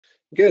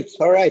Good.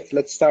 All right,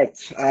 let's start.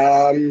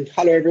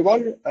 Hello,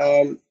 everyone.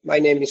 My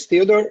name is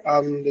Theodore.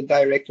 I'm the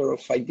director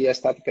of IDEA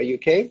StatiCa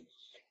UK,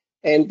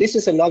 and this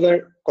is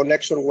another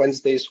Connection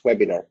Wednesdays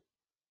webinar.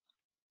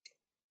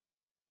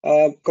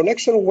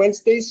 Connection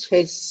Wednesdays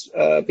has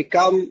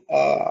become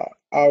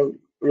our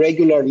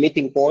regular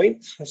meeting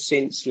point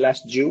since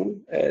last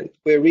June, and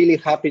we're really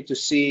happy to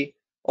see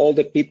all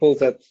the people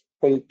that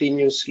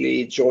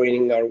continuously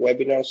joining our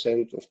webinars,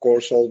 and of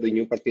course, all the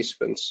new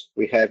participants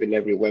we have in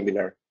every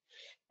webinar.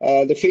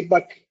 The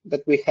feedback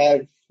that we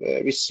have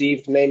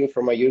received mainly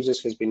from our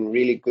users has been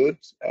really good,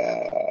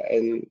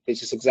 and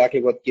this is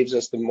exactly what gives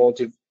us the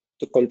motive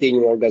to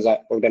continue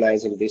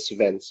organizing these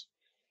events.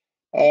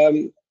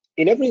 In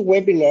every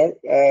webinar,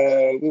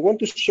 we want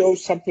to show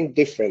something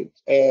different,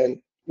 and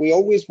we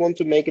always want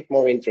to make it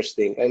more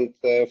interesting.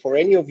 And for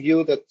any of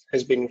you that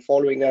has been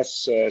following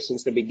us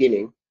since the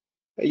beginning,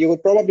 you will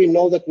probably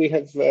know that we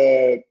have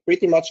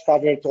pretty much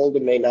covered all the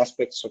main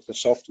aspects of the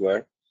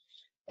software.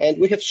 And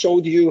we have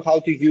showed you how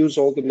to use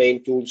all the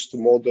main tools to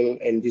model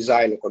and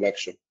design a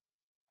connection.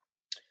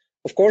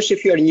 Of course,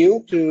 if you are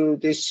new to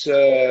these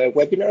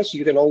webinars,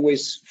 you can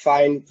always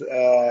find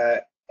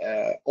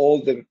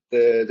all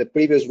the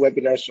previous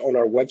webinars on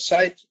our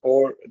website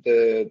or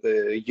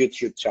the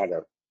YouTube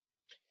channel.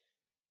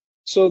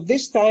 So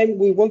this time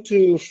we want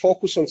to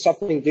focus on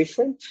something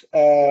different,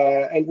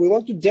 and we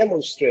want to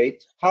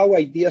demonstrate how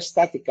IDEA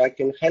StatiCa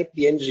can help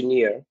the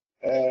engineer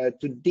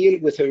to deal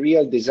with a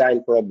real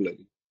design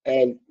problem,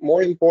 and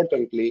more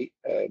importantly,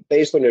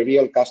 based on a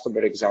real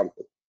customer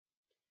example.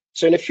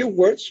 So in a few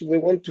words, we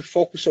want to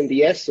focus on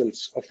the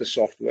essence of the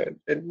software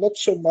and not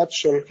so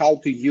much on how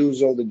to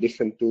use all the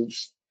different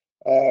tools,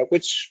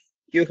 which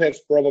you have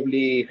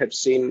probably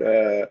seen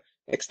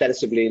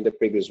extensively in the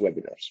previous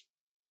webinars.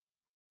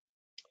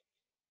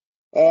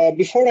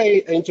 Before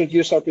I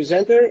introduce our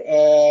presenter,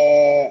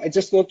 I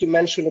just want to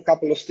mention a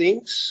couple of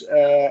things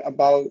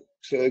about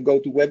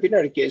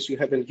GoToWebinar in case you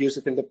haven't used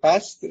it in the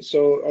past.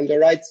 So on the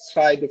right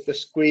side of the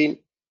screen,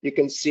 you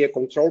can see a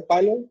control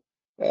panel,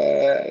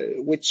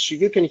 which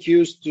you can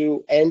use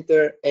to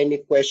enter any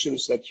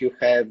questions that you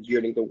have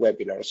during the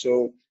webinar.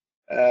 So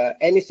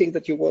anything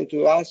that you want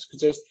to ask,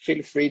 just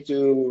feel free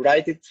to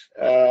write it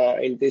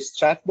in this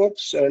chat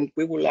box, and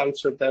we will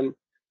answer them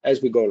as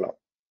we go along.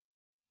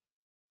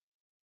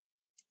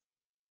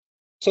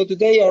 So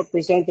today our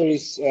presenter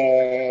is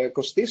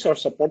Kostis, our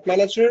support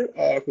manager,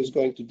 who's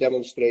going to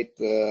demonstrate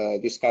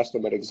this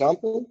customer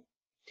example.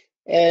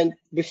 And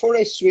before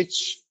I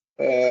switch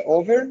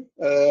over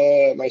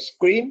my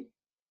screen,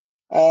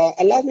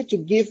 allow me to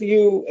give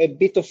you a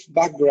bit of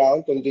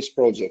background on this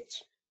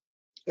project.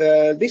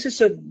 This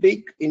is a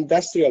big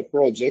industrial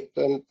project,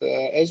 and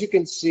as you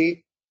can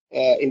see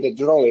in the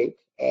drawing,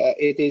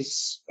 it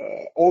is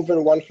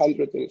over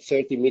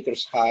 130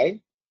 meters high.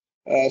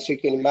 So you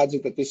can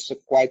imagine that this is a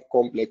quite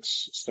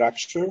complex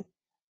structure,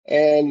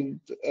 and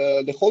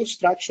the whole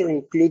structure,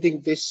 including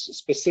this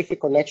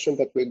specific connection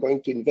that we're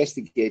going to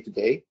investigate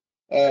today,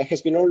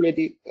 has been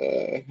already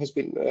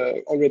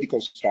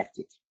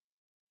constructed.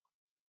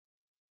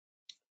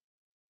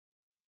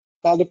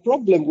 Now, the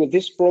problem with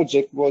this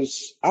project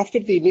was after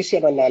the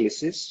initial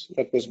analysis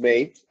that was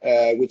made,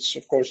 which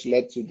of course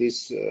led to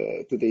this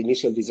to the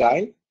initial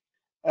design.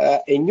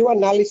 A new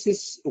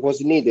analysis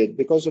was needed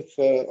because of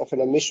an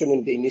omission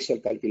in the initial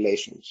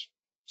calculations.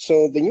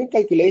 So the new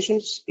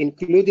calculations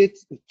included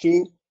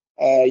two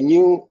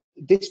new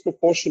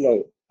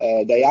disproportional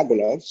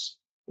diagonals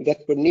that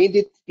were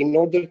needed in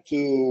order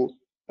to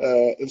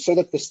so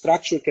that the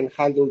structure can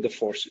handle the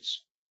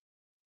forces.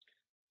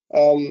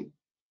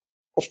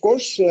 Of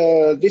course,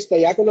 these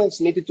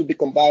diagonals needed to be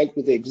combined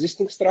with the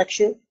existing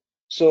structure,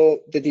 so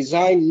the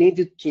design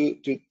needed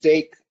to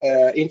take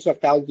into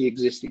account the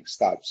existing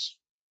stubs.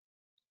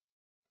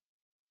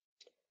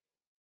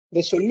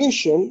 The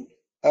solution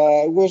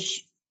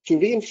was to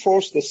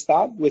reinforce the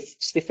stub with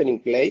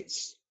stiffening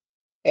plates,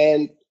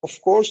 and of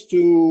course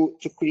to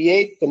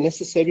create the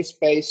necessary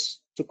space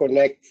to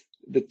connect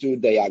the two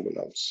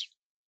diagonals.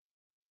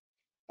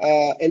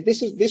 And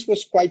this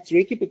was quite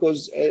tricky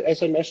because,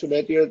 as I mentioned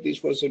earlier,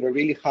 this was at a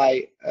really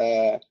high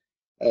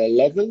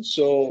level,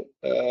 so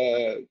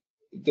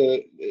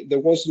there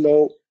was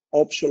no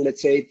option,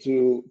 let's say,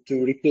 to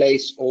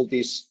replace all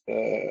these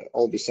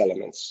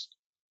elements.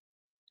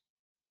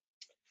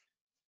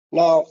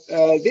 Now,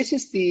 this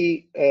is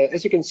the,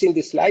 as you can see in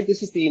this slide,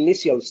 this is the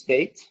initial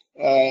state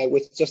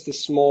with just a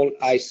small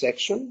I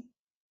section.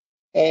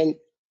 And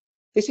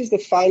this is the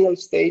final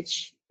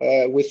stage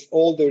with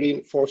all the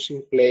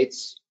reinforcing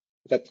plates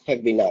that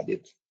have been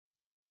added.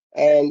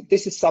 And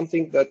this is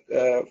something that,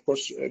 of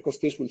course,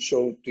 Kostis will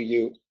show to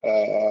you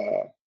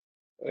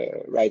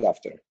right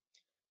after.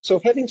 So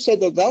having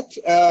said all that,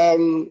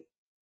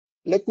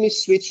 let me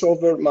switch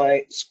over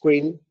my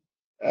screen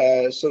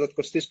so that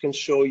Kostis can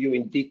show you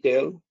in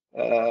detail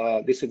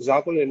this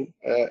example and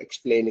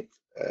explain it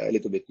a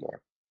little bit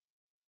more.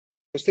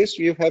 Kostis,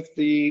 you have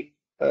the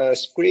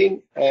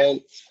screen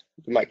and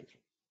the microphone.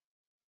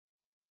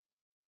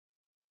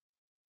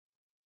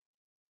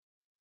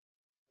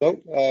 No,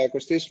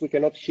 Kostis, we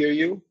cannot hear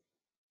you.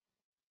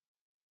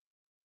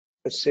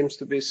 There seems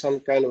to be some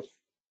kind of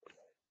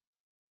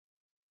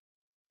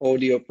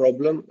audio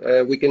problem.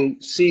 We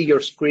can see your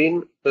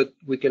screen, but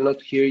we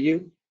cannot hear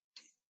you.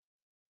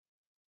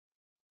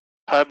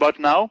 How about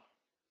now?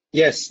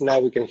 Yes, now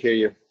we can hear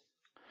you.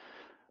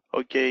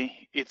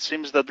 Okay, it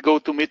seems that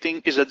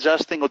GoToMeeting is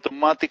adjusting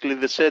automatically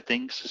the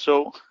settings.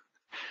 So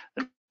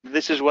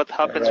this is what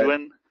happens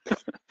when.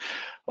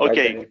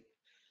 Okay.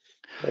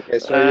 Okay,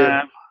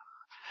 so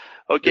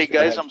okay,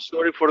 guys, I'm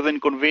sorry for the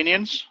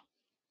inconvenience.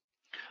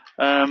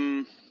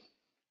 Now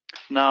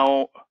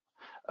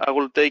I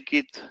will take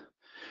it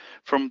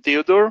from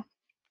Theodore.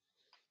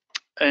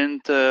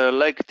 And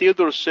like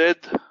Theodore said,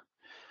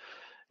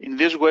 in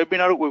this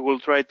webinar, we will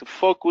try to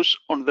focus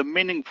on the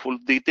meaningful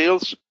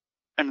details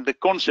and the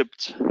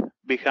concepts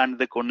behind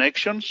the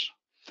connections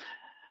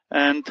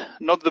and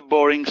not the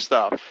boring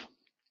stuff.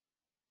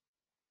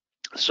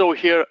 So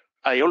here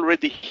I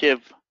already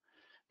have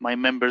my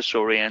members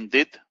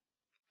oriented.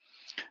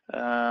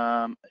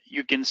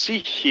 You can see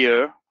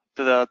here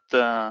that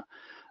the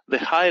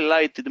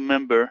highlighted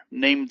member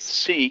named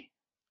C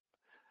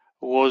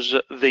was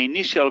the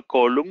initial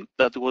column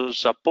that was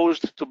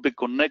supposed to be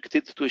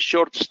connected to a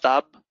short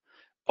stub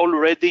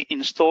already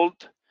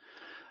installed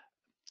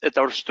at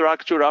our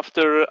structure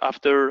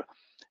after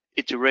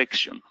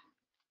iteration.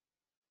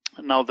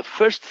 Now the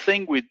first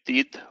thing we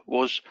did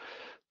was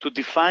to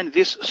define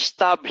this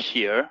stub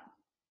here,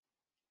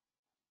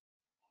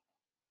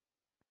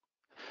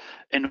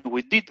 and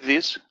we did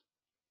this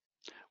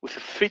with a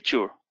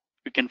feature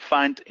you can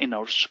find in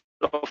our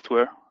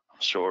software,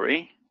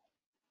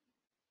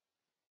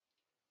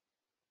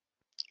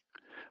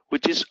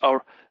 which is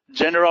our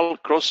general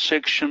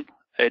cross-section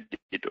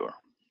editor.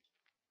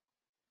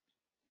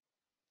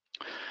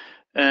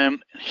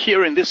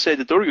 Here in this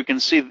editor, you can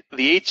see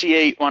the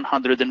HEA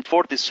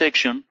 140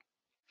 section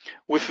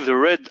with the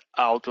red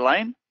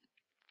outline,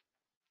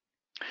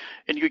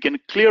 and you can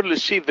clearly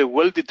see the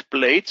welded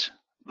plates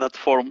that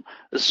form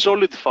a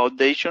solid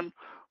foundation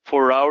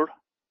for our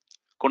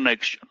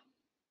connection.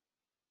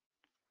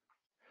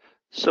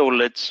 So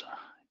let's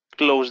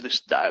close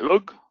this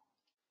dialog.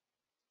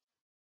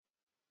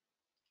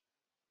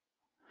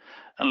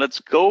 And let's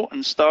go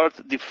and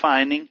start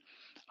defining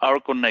our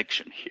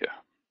connection here.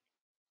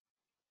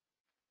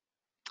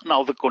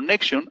 Now the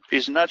connection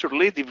is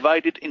naturally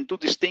divided into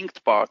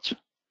distinct parts,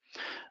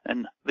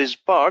 and these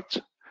parts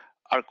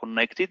are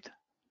connected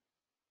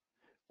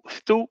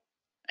with two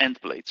end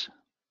plates.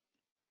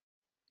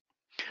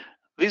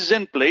 These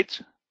end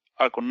plates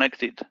are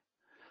connected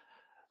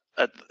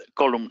at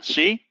column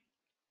C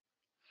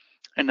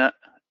and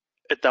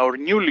at our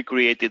newly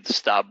created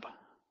stub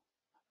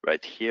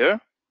right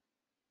here.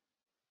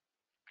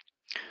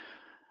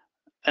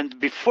 And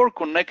before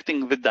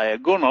connecting the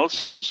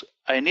diagonals,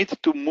 I need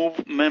to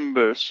move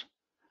members.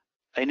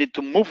 I need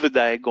to move the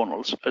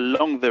diagonals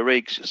along the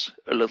axis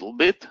a little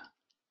bit,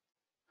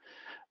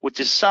 which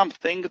is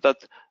something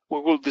that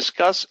we will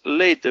discuss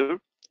later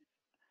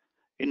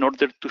in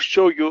order to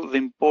show you the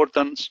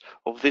importance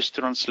of this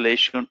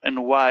translation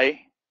and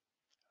why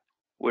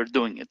we're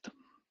doing it.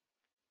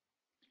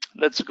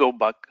 Let's go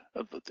back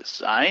to the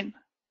design.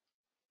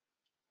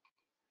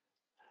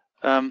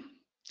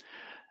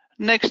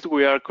 Next,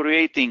 we are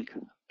creating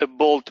a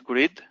bolt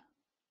grid,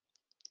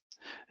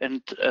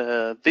 and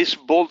this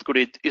bolt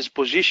grid is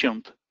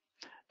positioned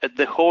at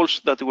the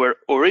holes that were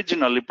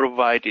originally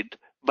provided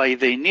by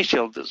the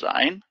initial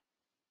design.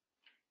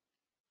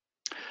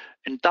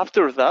 And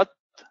after that,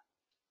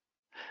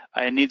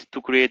 I need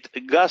to create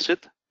a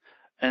gusset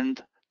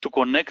and to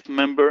connect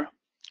member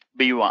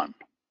B1.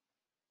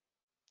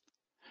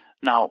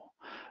 Now,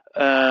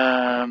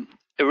 a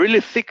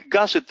really thick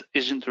gusset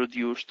is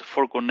introduced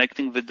for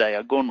connecting the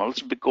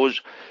diagonals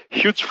because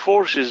huge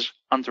forces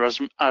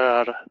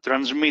are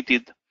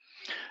transmitted,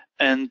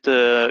 and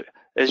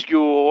as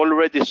you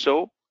already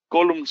saw,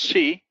 column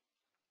C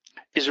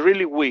is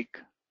really weak.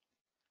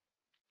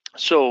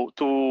 So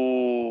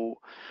to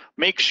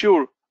make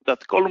sure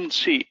that column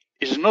C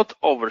is not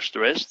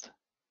overstressed,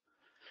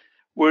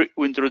 we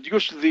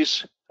introduce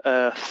this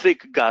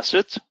thick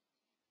gusset.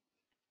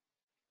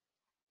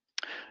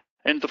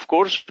 And of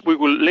course, we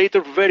will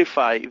later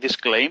verify this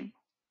claim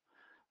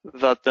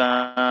that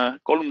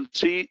column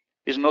C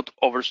is not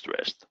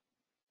overstressed.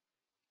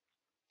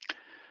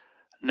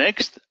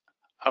 Next,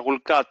 I will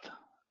cut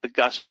the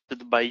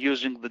gusset by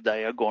using the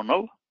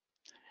diagonal.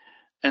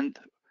 And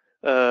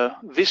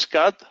this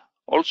cut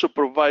also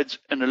provides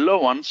an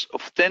allowance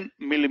of 10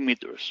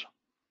 millimeters.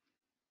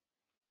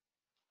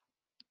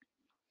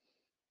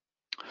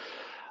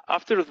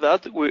 After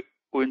that, we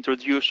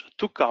introduce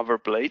two cover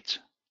plates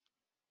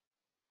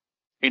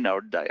in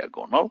our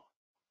diagonal.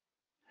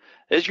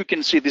 As you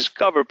can see, these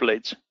cover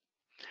plates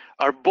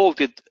are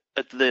bolted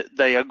at the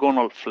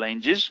diagonal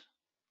flanges.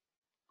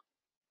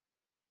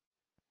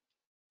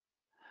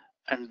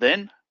 And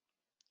then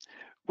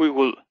we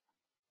will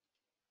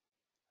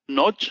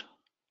notch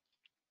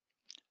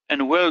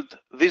and weld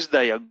these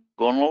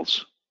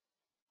diagonals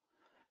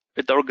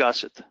at our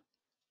gusset.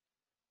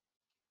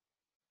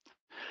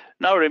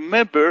 Now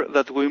remember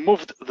that we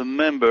moved the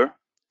member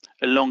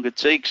along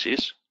its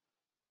axis,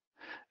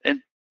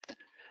 and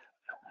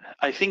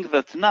I think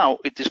that now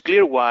it is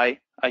clear why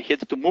I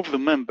had to move the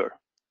member,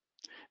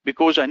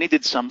 because I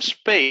needed some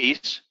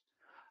space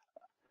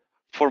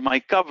for my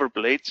cover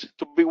plates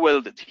to be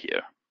welded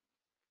here.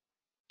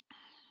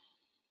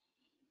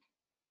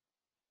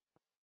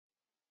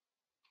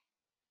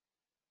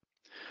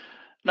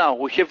 Now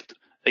we have to,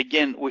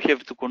 again, we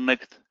have to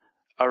connect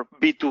our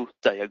B2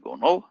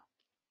 diagonal.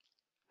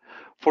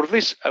 For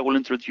this, I will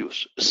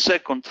introduce a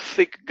second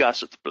thick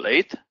gusset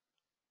plate.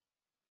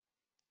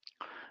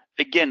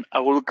 Again,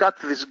 I will cut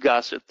this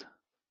gusset,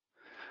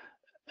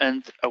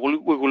 and we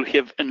will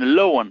have an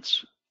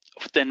allowance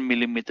of 10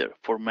 millimeter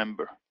for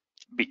member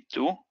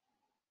B2.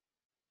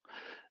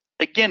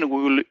 Again,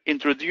 we will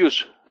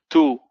introduce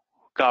two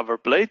cover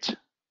plates.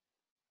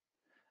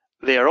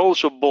 They are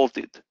also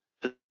bolted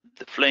at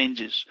the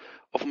flanges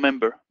of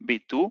member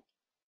B2.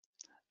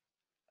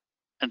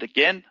 And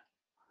again,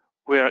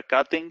 we are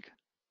cutting,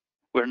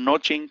 we're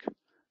notching,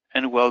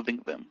 and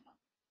welding them.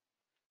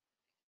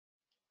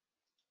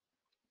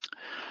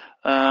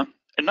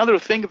 Another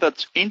thing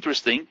that's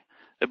interesting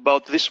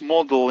about this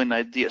model in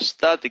IDEA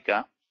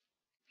StatiCa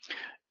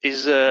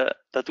is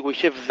that we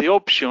have the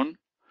option,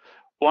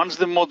 once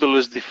the model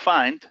is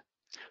defined,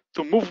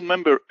 to move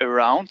member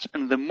around,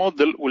 and the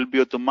model will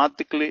be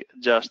automatically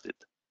adjusted.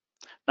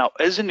 Now,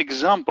 as an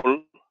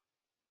example,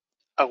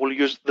 I will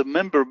use the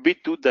member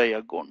B2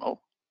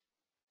 diagonal.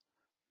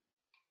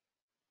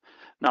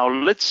 Now,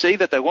 let's say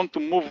that I want to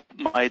move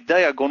my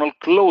diagonal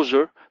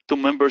closer to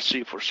member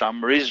C for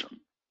some reason.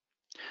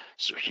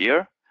 So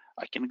here,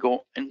 I can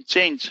go and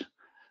change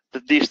the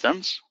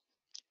distance,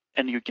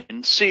 and you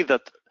can see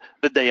that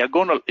the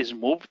diagonal is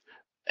moved,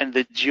 and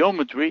the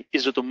geometry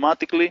is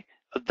automatically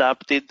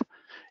adapted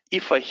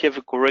if I have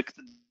a correct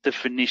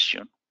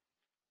definition.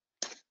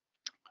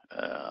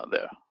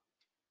 There.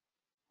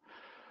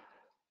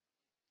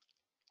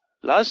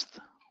 Last,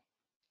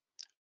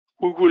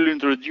 we will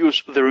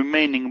introduce the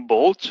remaining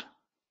bolts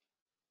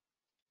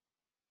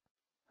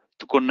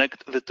to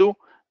connect the two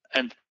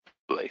end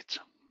plates.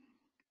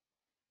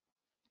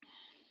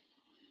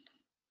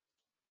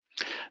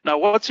 Now,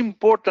 what's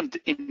important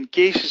in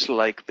cases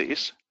like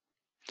this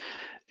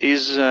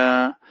is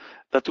that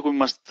we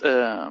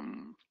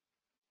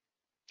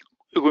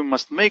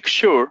must make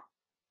sure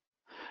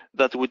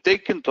that we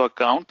take into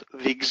account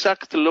the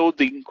exact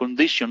loading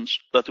conditions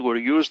that were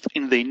used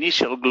in the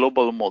initial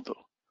global model.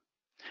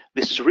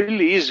 This is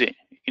really easy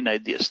in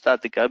IDEA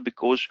StatiCa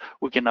because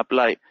we can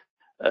apply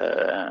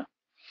the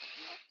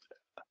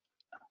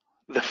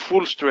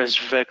full stress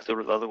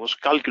vector that was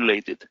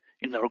calculated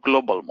in our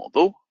global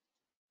model.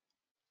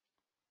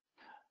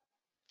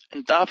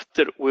 And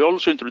after we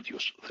also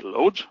introduce the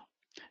loads,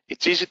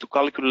 it's easy to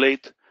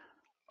calculate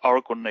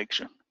our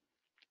connection.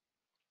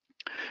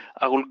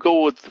 I will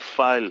go with the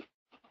file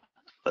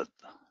that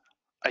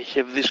I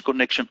have this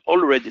connection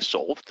already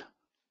solved.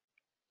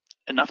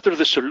 And after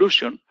the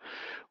solution,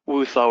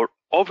 with our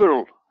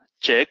overall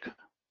check,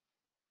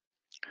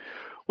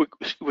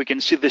 we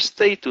can see the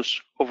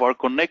status of our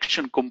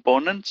connection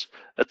components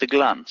at a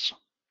glance.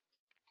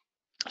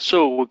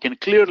 So we can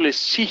clearly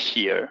see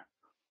here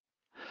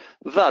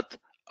that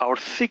our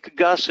thick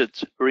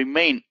gussets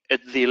remain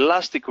at the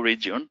elastic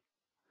region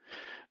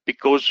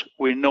because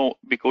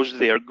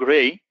they are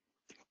gray,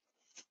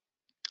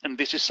 and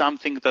this is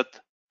something that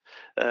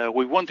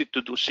we wanted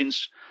to do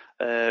since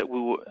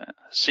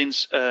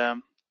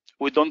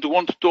we don't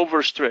want to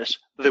overstress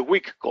the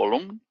weak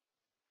column.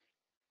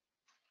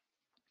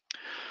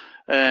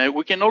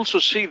 We can also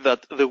see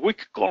that the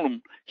weak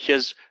column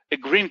has a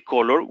green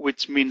color,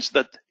 which means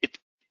that it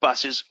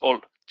passes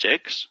all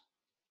checks.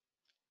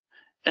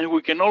 And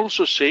we can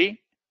also see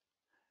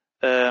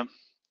that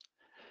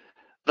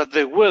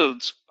the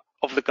welds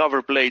of the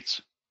cover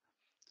plates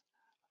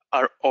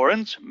are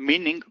orange,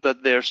 meaning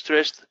that they are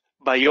stressed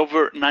by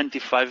over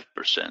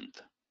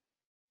 95%.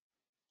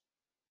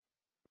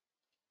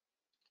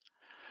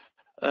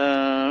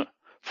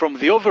 From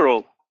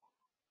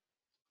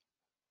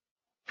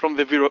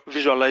the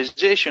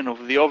visualization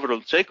of the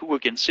overall check, we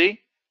can see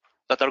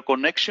that our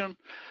connection,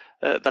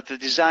 that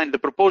the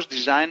proposed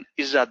design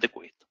is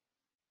adequate.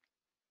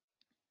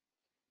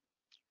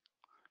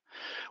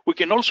 We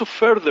can also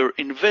further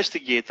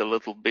investigate a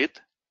little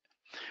bit,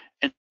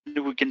 and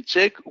we can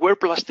check where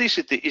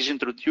plasticity is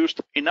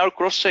introduced in our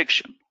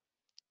cross-section.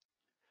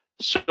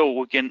 So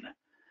we can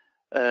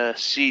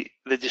see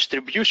the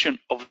distribution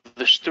of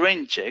the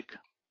strain check,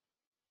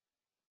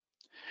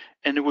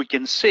 and we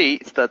can say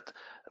that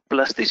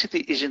plasticity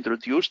is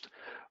introduced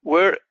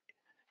where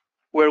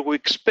we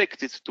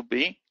expect it to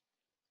be,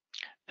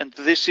 and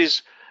this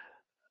is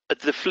at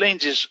the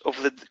flanges of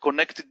the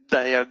connected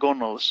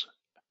diagonals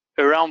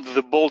around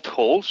the bolt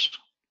holes.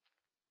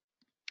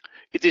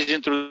 It is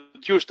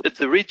introduced at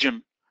the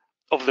region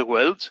of the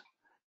welds,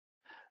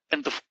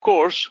 and of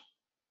course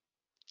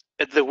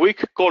at the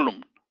weak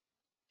column.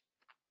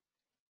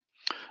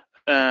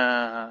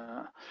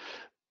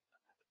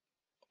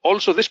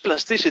 Also, this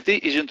plasticity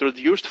is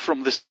introduced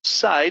from the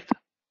side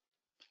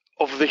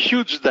of the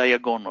huge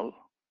diagonal,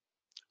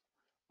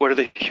 where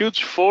the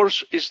huge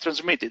force is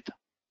transmitted.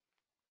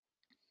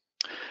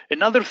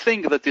 Another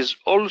thing that is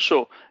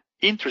also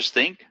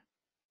interesting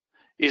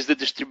is the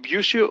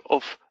distribution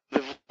of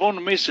the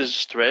von Mises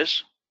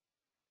stress.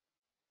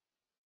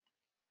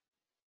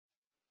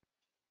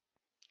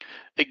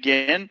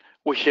 Again,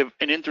 we have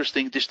an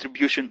interesting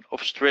distribution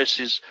of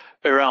stresses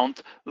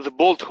around the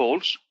bolt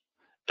holes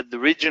at the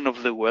region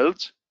of the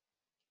welds,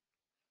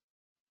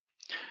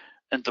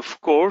 and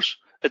of course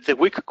at the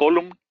weak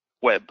column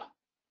web.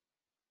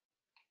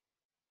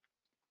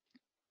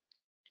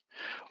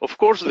 Of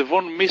course, the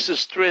von Mises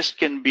stress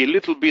can be a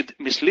little bit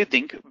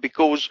misleading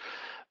because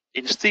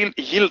in steel,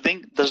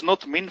 yielding does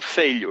not mean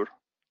failure.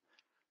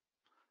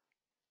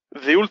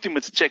 The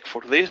ultimate check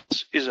for this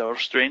is our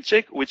strain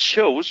check, which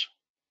shows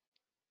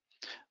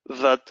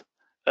that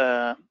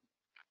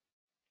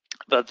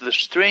that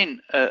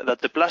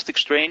the plastic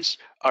strains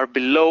are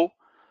below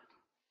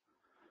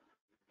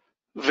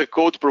the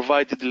code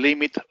provided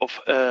limit of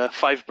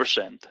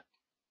 5%.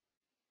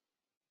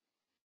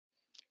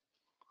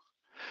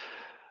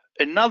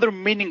 Another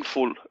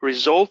meaningful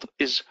result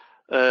is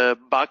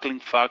buckling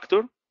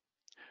factor,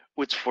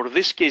 which for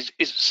this case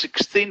is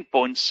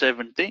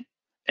 16.70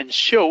 and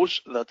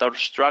shows that our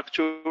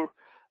structure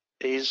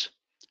is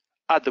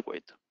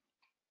adequate.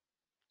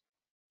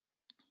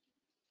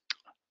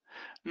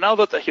 Now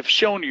that I have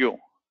shown you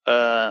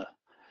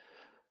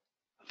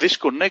this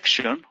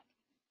connection,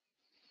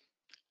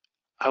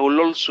 I will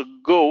also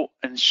go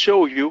and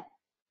show you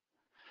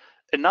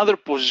another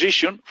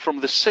position from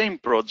the same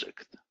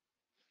project.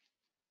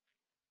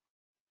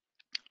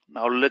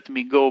 Now let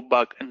me go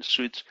back and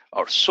switch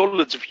our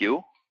solids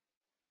view.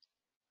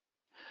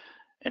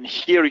 And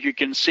here you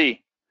can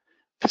see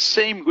the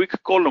same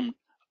weak column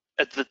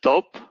at the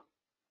top.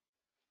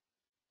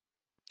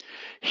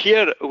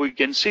 Here we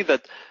can see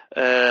that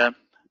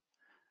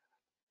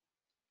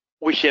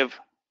we have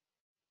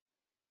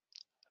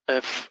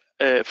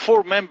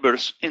 4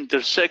 members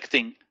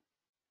intersecting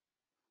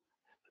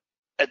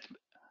at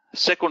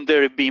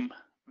secondary beam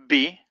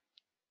B.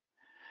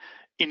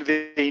 In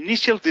the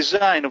initial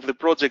design of the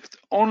project,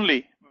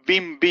 only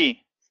beam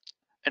B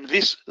and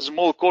this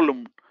small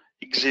column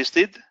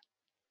existed.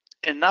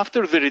 And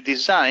after the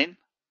redesign,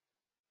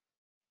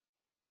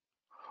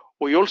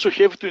 we also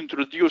have to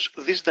introduce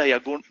these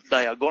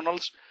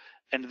diagonals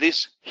and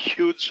this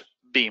huge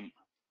beam.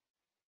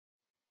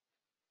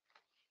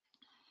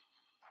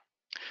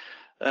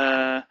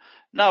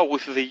 Now,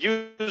 with the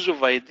use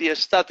of IDEA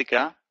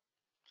StatiCa,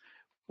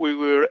 we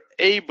were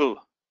able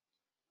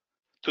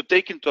to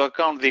take into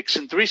account the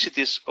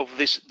eccentricities of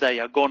these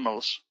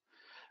diagonals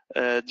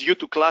due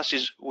to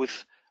classes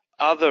with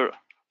other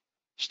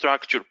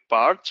structure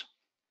parts.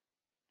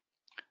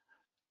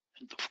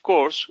 And of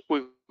course,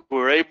 we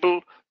were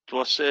able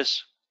to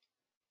assess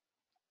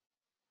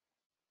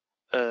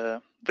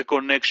the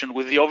connection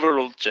with the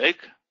overall check,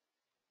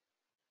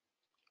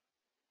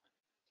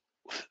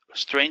 with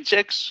strain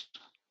checks,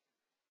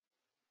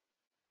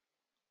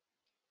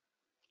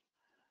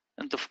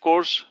 and of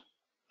course,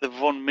 the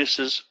von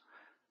Mises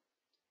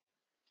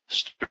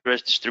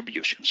stress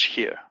distributions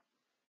here.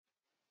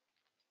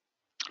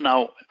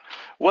 Now,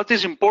 what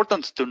is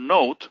important to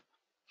note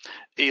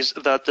is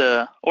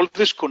that all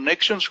these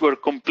connections were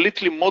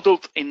completely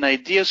modeled in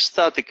IDEA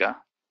StatiCa,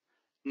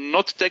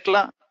 not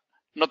Tekla,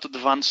 not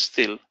advanced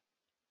steel.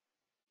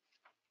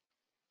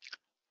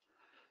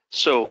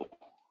 So,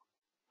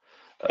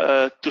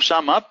 to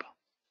sum up,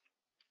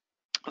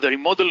 the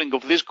remodeling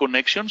of these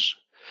connections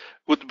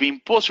would be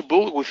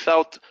impossible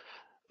without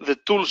the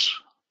tools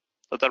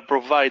that are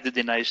provided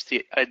in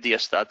IDEA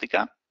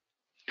StatiCa.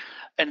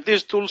 And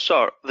these tools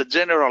are the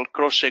general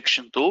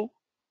cross-section tool,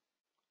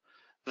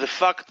 the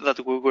fact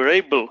that we were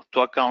able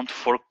to account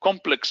for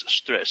complex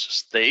stress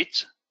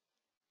states,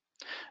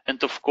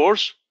 and of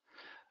course,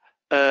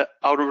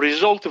 our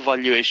result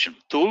evaluation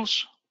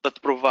tools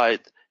that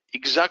provide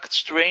exact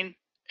strain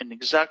and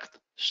exact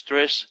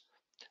stress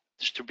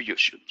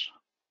distributions.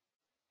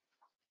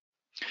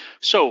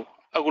 So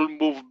I will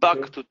move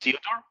back to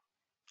Theodore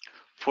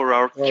for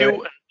our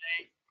Q&A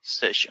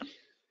session.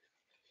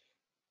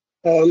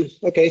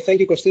 Okay, thank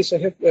you, Kostis.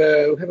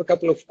 We have a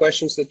couple of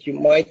questions that you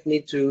might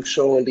need to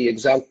show on the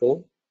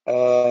example.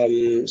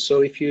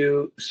 So if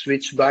you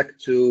switch back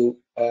to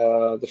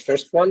the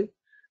first one,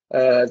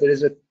 there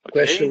is a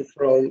question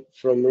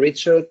from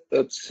Richard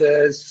that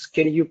says,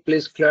 can you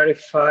please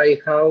clarify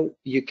how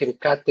you can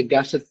cut the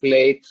gusset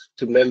plate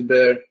to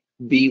member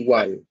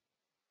B1?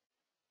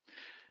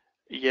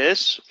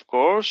 Yes, of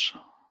course.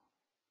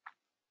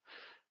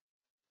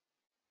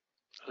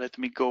 Let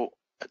me go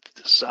at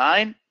the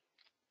design.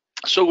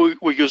 So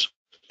we use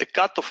a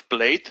cutoff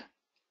plate,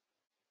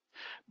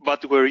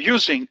 but we're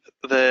using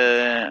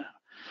the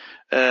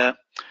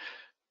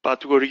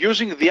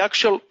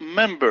actual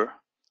member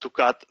to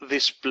cut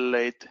this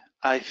plate.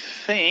 I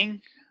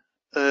think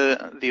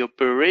the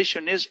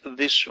operation is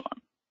this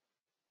one.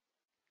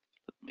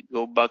 Let me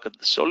go back at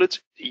the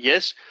solids.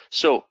 Yes,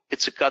 so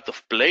it's a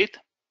cutoff plate,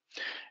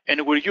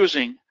 and we're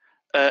using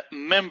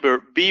member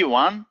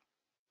B1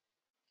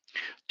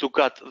 to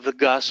cut the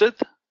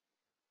gusset,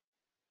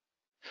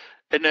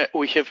 and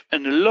we have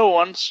an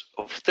allowance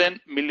of 10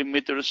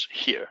 millimeters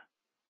here.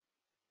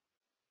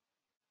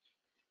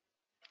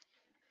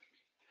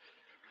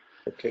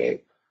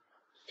 Okay.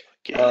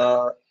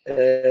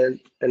 And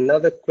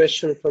another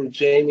question from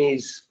Jamie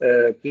is,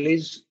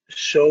 please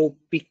show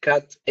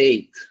PCAT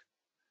 8.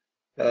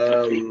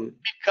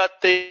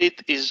 PCAT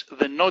 8 is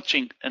the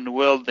notching and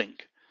welding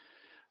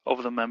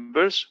of the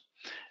members.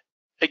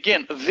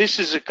 Again, this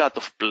is a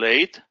cutoff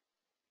plate,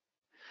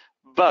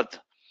 but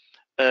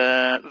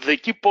the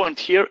key point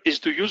here is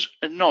to use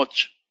a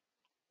notch.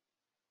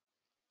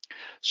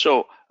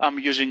 So I'm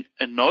using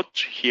a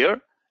notch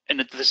here, and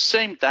at the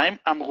same time,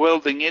 I'm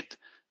welding it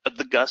at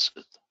the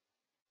gusset.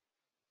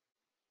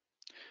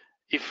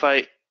 If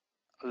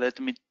let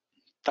me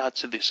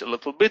touch this a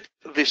little bit,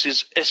 this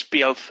is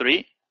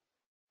SPL3,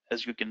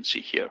 as you can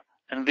see here,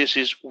 and this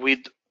is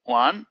width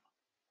 1.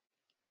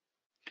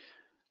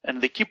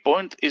 And the key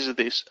point is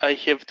this: I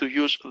have to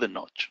use the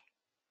notch.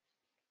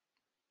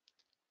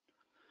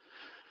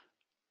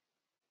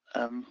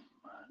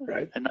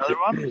 Right. Another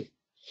one?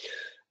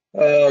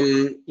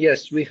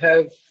 Yes, we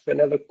have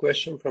another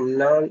question from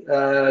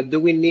Nan. Do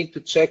we need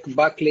to check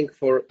backlink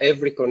for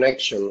every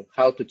connection?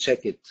 How to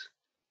check it?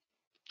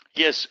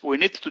 Yes, we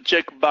need to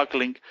check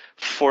backlink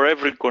for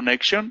every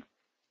connection.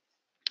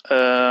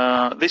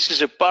 This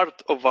is a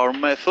part of our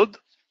method.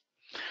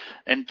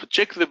 And to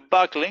check the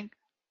backlink,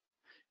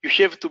 you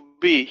have to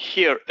be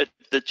here at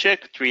the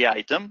check tree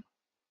item.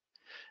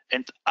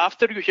 And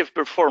after you have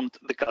performed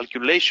the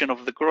calculation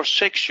of the cross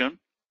section,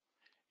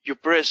 you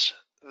press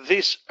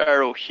this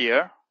arrow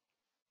here,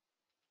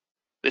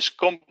 this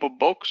combo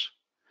box,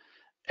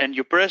 and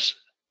you press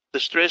the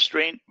stress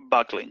strain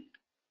backlink.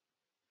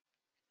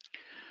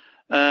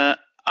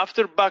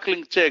 After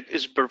backlink check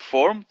is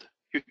performed,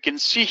 you can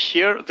see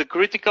here the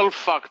critical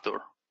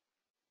factor.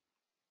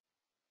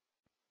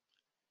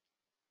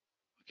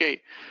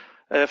 Okay.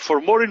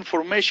 For more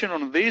information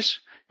on this,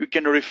 you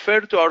can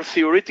refer to our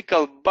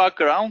theoretical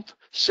background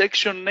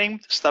section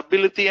named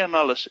Stability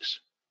Analysis.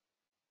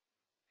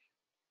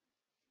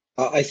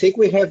 I think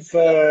we have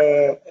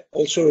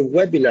also a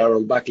webinar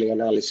on backlink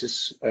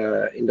analysis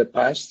in the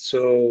past,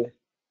 so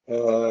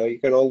you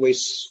can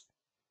always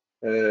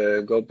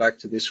go back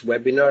to this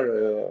webinar.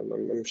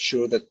 I'm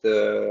sure that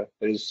there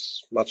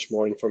is much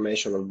more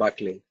information on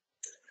backlink.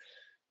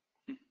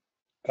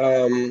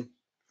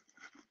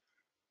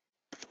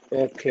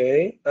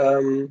 Okay,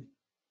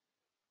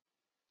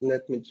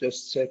 let me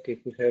just check if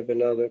we have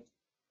another.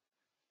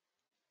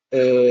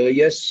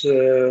 Yes,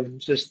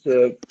 just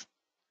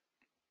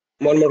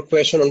one more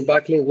question on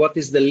backlink. What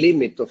is the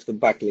limit of the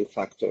backlink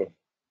factor?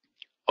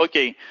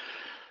 Okay,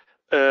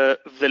 the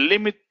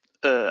limit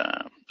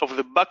of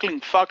the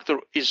backlink factor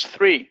is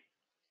 3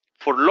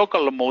 for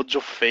local modes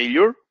of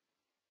failure,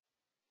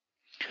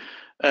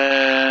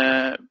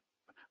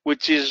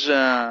 which is,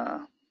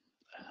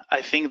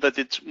 I think that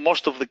it's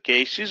most of the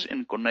cases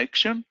in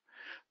connection,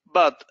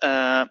 but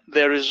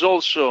there is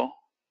also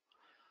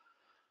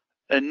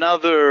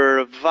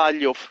another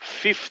value of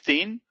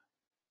 15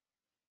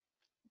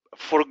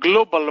 for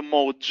global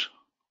modes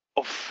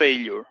of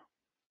failure.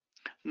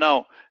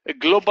 Now, a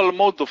global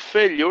mode of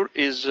failure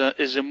is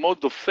a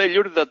mode of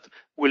failure that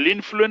will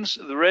influence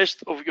the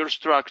rest of your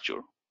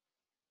structure.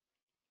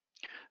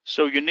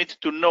 So you need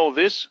to know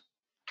this.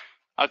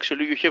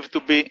 Actually, you have to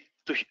be,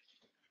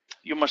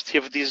 you must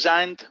have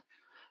designed,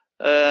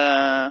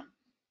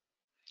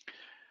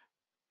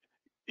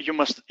 you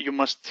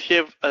must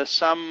have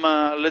some,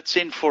 let's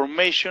say,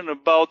 information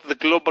about the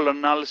global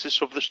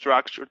analysis of the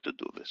structure to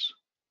do this.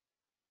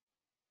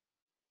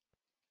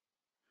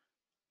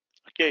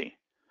 Okay.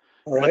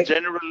 All right. But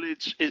generally,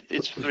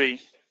 it's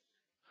 3.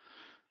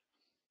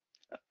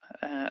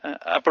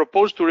 I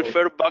propose to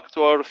refer back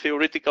to our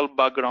theoretical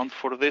background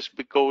for this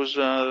because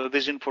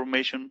this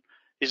information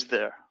is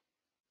there.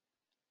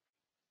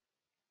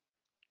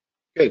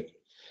 Good.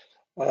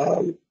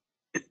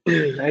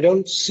 I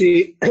don't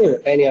see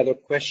any other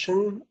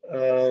question,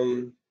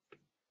 and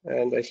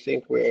I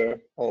think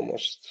we're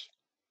almost,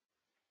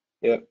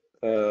 yeah,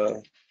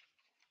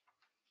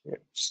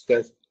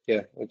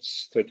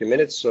 it's 30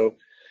 minutes, so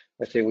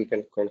I think we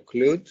can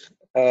conclude.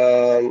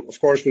 Of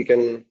course, we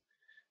can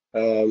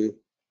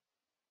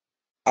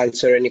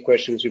answer any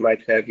questions you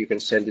might have. You can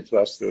send it to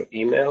us through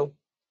email,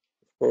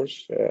 of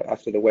course,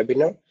 after the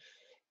webinar.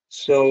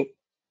 So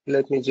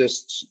let me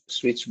just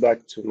switch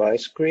back to my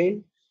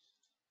screen.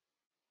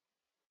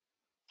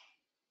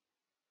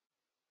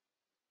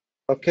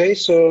 Okay,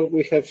 so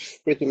we have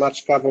pretty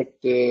much covered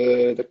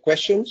the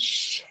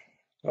questions.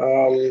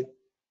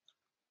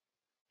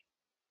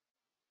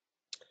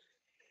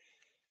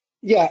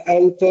 Yeah,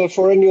 and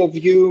for any of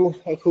you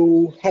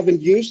who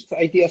haven't used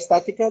IDEA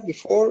StatiCa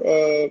before,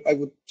 I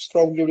would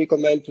strongly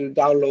recommend to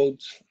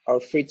download our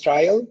free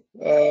trial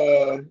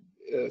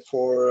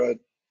for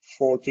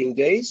 14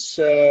 days.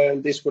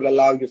 This will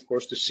allow you, of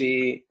course, to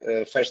see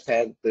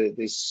firsthand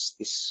this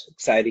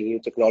exciting new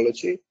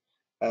technology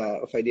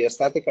of IDEA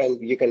StatiCa,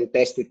 and you can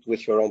test it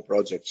with your own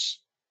projects.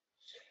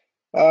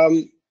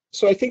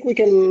 So I think we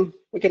can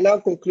now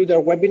conclude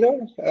our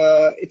webinar.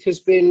 It has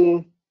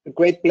been a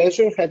great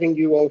pleasure having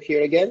you all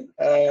here again,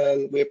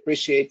 and we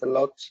appreciate a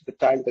lot the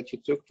time that you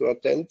took to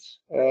attend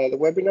the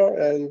webinar.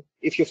 And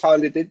if you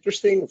found it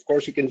interesting, of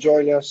course, you can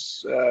join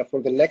us for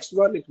the next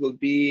one. It will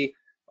be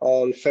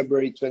on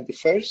February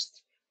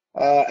 21st.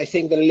 I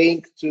think the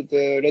link to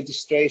the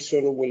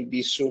registration will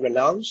be soon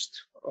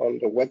announced on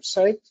the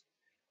website.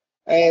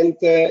 And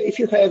if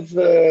you have,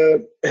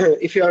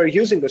 if you are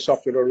using the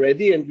software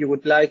already and you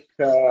would like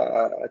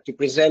to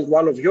present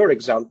one of your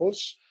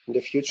examples in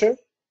the future,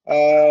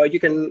 you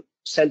can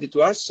send it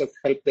to us at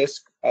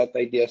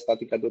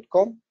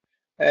helpdesk@ideastatica.com,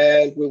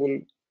 and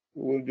we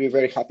will be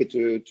very happy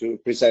to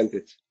present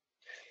it.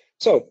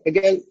 So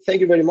again,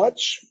 thank you very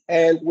much,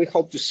 and we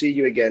hope to see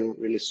you again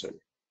really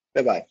soon.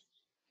 Bye-bye.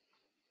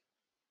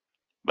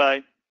 Bye.